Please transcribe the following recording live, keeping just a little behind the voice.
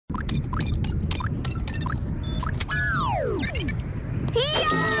My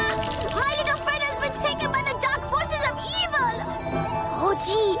little friend has been taken by the dark forces of evil! Oh,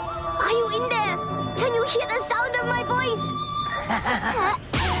 gee, are you in there? Can you hear the sound of my voice?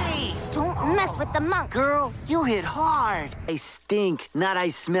 Hey! Don't mess with the monk. Girl, you hit hard. I stink, not I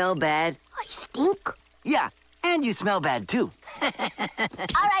smell bad. I stink? Yeah, and you smell bad, too. All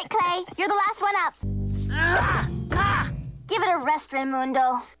right, Clay, you're the last one up. Give it a rest,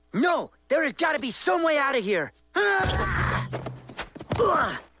 Raimundo. No, there has got to be some way out of here.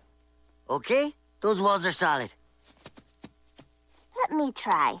 Okay, those walls are solid. Let me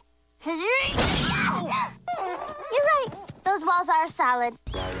try. You're right. Those walls are solid.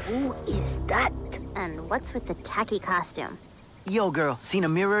 Who is that? And what's with the tacky costume? Yo, girl, seen a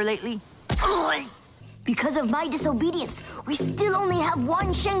mirror lately? Because of my disobedience, we still only have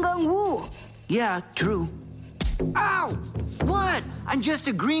one Shengang Wu. Yeah, true. Ow! What? I'm just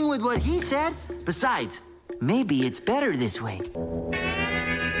agreeing with what he said. Besides, maybe it's better this way.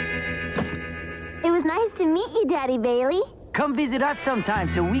 It was nice to meet you, Daddy Bailey. Come visit us sometime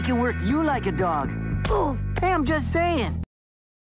so we can work you like a dog. Oh, hey, I'm just saying.